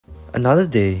Another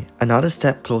day, another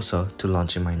step closer to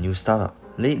launching my new startup.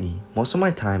 Lately, most of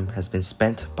my time has been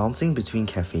spent bouncing between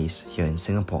cafes here in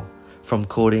Singapore. From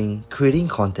coding, creating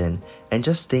content, and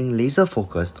just staying laser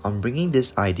focused on bringing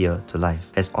this idea to life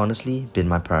has honestly been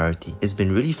my priority. It's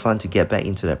been really fun to get back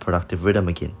into that productive rhythm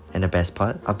again. And the best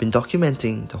part, I've been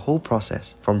documenting the whole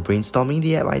process, from brainstorming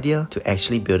the app idea to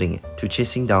actually building it, to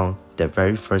chasing down that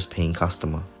very first paying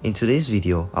customer. In today's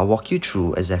video, I'll walk you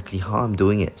through exactly how I'm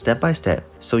doing it step by step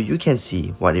so you can see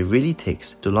what it really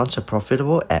takes to launch a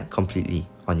profitable app completely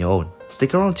on your own.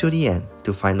 Stick around till the end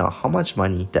to find out how much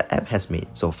money the app has made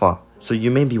so far. So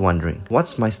you may be wondering,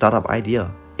 what's my startup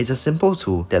idea? It's a simple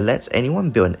tool that lets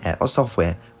anyone build an app or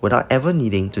software without ever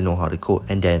needing to know how to code,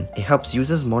 and then it helps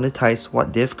users monetize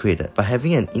what they've created by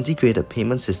having an integrated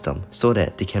payment system so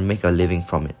that they can make a living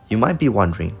from it. You might be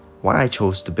wondering why I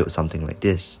chose to build something like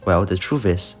this. Well, the truth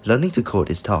is, learning to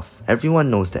code is tough. Everyone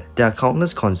knows that. There are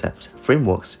countless concepts,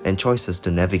 frameworks, and choices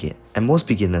to navigate, and most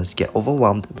beginners get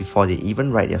overwhelmed before they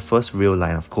even write their first real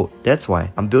line of code. That's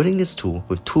why I'm building this tool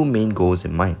with two main goals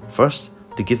in mind. First,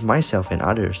 to give myself and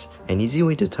others an easy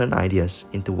way to turn ideas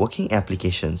into working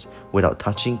applications without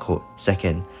touching code.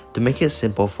 Second, to make it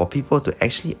simple for people to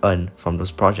actually earn from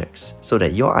those projects, so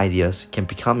that your ideas can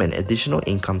become an additional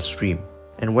income stream.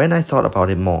 And when I thought about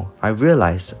it more, I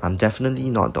realized I'm definitely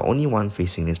not the only one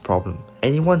facing this problem.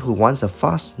 Anyone who wants a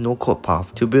fast, no-code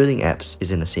path to building apps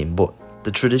is in the same boat. The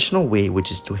traditional way,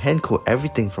 which is to hand code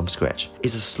everything from scratch,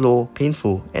 is a slow,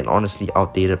 painful, and honestly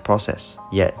outdated process.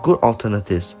 Yet, good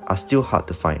alternatives are still hard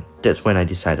to find. That's when I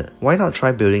decided, why not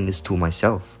try building this tool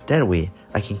myself? That way,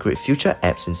 I can create future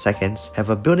apps in seconds, have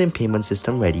a built-in payment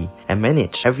system ready, and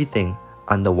manage everything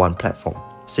under one platform,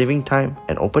 saving time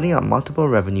and opening up multiple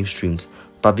revenue streams.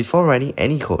 But before writing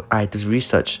any code, I had to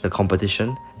research the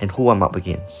competition and who I'm up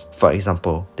against. For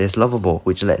example, there's Lovable,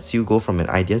 which lets you go from an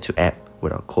idea to app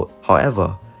without code.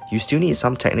 However, you still need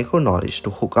some technical knowledge to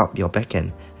hook up your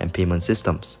backend and payment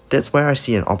systems. That's where I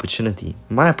see an opportunity.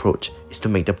 My approach is to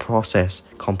make the process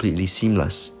completely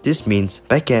seamless. This means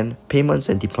backend, payments,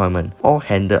 and deployment all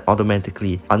handled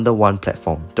automatically under one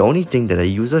platform. The only thing that a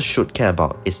user should care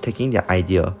about is taking their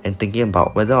idea and thinking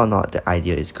about whether or not the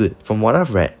idea is good. From what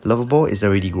I've read, Lovable is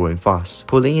already growing fast,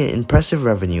 pulling in impressive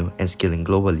revenue and scaling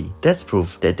globally. That's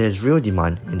proof that there's real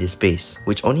demand in this space,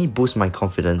 which only boosts my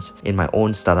confidence in my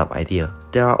own startup idea.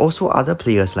 There are also other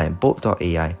players like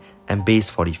Bolt.ai and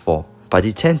Base44, but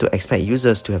they tend to expect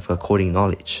users to have a coding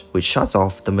knowledge, which shuts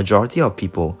off the majority of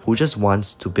people who just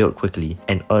wants to build quickly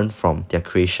and earn from their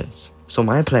creations. So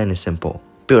my plan is simple: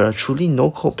 build a truly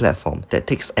no-code platform that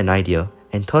takes an idea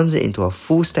and turns it into a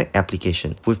full-stack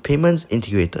application with payments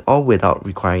integrated, all without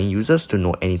requiring users to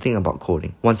know anything about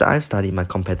coding. Once I've studied my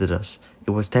competitors,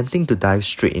 it was tempting to dive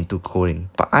straight into coding,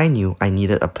 but I knew I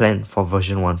needed a plan for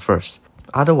version 1 first.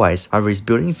 Otherwise, I risk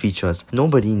building features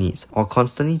nobody needs or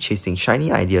constantly chasing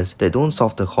shiny ideas that don't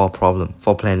solve the core problem.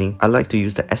 For planning, I like to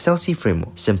use the SLC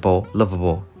framework: simple,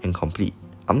 lovable, and complete.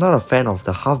 I'm not a fan of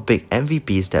the half-baked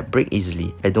MVPs that break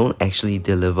easily and don't actually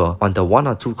deliver on the 1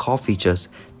 or 2 core features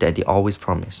that they always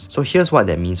promise. So here's what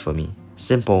that means for me.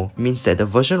 Simple means that the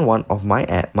version 1 of my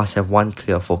app must have one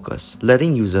clear focus: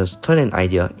 letting users turn an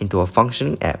idea into a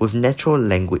functioning app with natural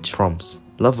language prompts.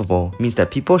 Lovable means that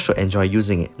people should enjoy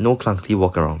using it, no clunky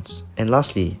workarounds. And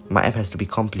lastly, my app has to be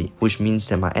complete, which means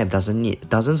that my app doesn't need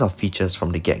dozens of features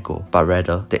from the get-go, but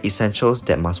rather the essentials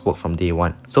that must work from day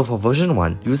one. So for version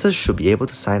 1, users should be able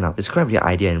to sign up, describe their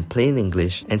idea in plain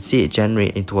English, and see it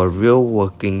generate into a real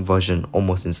working version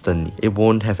almost instantly. It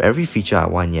won't have every feature I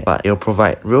want yet, but it'll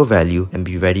provide real value and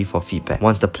be ready for feedback.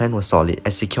 Once the plan was solid, I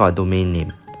secure a domain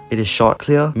name. It is short,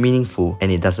 clear, meaningful,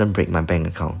 and it doesn't break my bank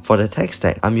account. For the tech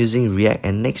stack, I'm using React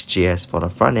and Next.js for the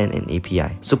front end and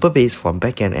API, Supabase for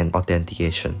backend and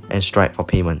authentication, and Stripe for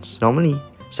payments. Normally,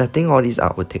 setting all these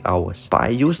up would take hours, but I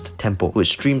used Tempo, which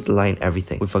streamlined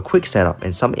everything. With a quick setup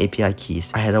and some API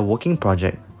keys, I had a working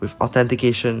project with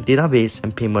authentication, database,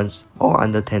 and payments all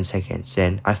under 10 seconds.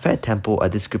 Then I fed Tempo a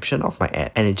description of my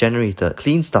app and it generated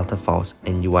clean starter files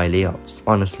and UI layouts.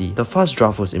 Honestly, the first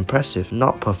draft was impressive,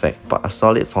 not perfect, but a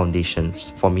solid foundation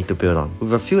for me to build on.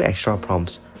 With a few extra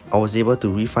prompts, I was able to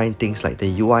refine things like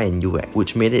the UI and UX,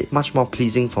 which made it much more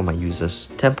pleasing for my users.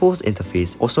 Tempo's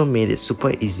interface also made it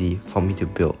super easy for me to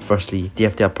build. Firstly, they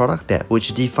have their product tab,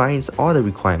 which defines all the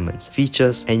requirements,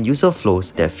 features, and user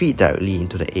flows that feed directly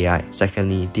into the AI.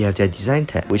 Secondly, they have their design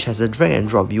tab, which has a drag and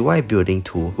drop UI building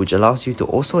tool, which allows you to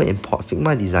also import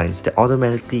Figma designs that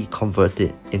automatically convert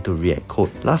it into React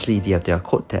code. Lastly, they have their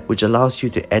code tab, which allows you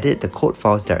to edit the code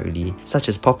files directly, such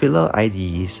as popular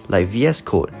IDEs like VS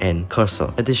Code and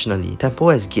Cursor. Additionally, Additionally, Tempo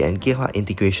has Git and GitHub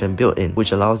integration built in,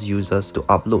 which allows users to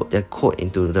upload their code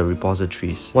into the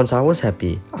repositories. Once I was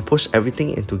happy, I pushed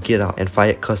everything into GitHub and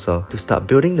fired Cursor to start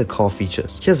building the core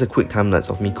features. Here's a quick time-lapse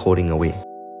of me coding away.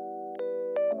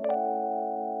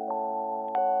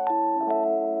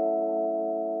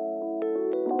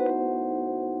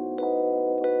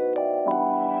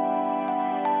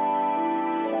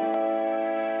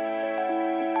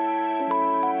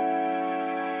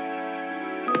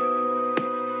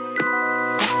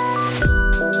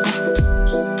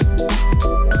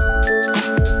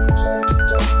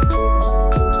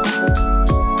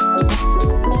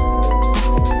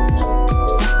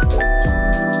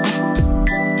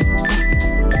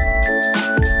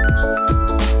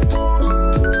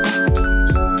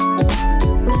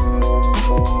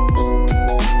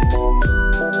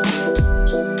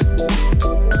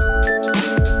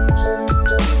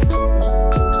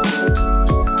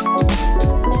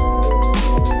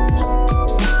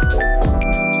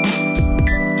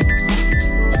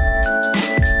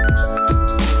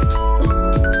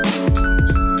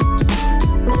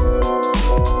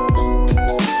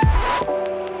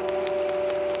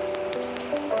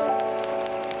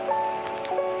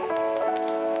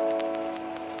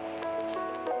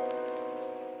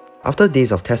 After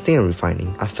days of testing and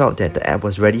refining, I felt that the app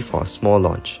was ready for a small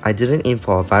launch. I didn't aim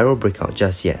for a viral breakout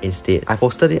just yet. Instead, I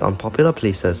posted it on popular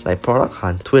places like Product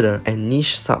Hunt, Twitter, and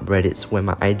niche subreddits where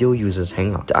my ideal users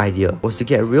hang out. The idea was to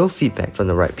get real feedback from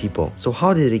the right people. So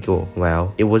how did it go?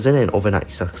 Well, it wasn't an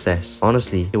overnight success.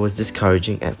 Honestly, it was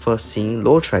discouraging at first seeing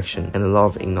low traction and a lot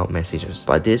of ignored messages.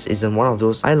 But this isn't one of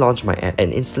those I launched my app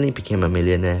and instantly became a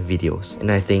millionaire videos.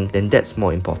 And I think then that's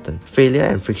more important. Failure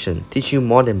and friction teach you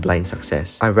more than blind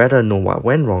success. I'd rather know what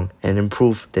went wrong and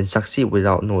improve than succeed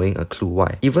without knowing a clue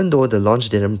why. Even though the launch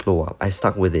didn't blow up, I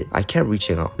stuck with it. I kept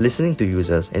reaching out, listening to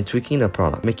users and tweaking the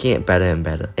product, making it better and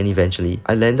better. And eventually,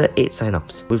 I landed 8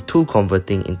 signups, with 2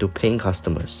 converting into paying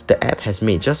customers. The app has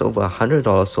made just over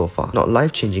 $100 so far. Not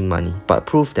life-changing money, but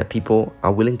proof that people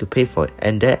are willing to pay for it.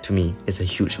 And that, to me, is a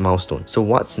huge milestone. So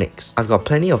what's next? I've got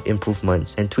plenty of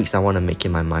improvements and tweaks I want to make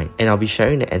in my mind. And I'll be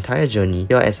sharing the entire journey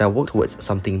here as I work towards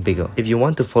something bigger. If you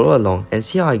want to follow along and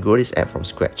see how I grow this app from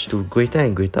scratch to greater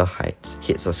and greater heights,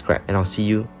 hit subscribe and I'll see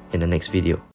you in the next video.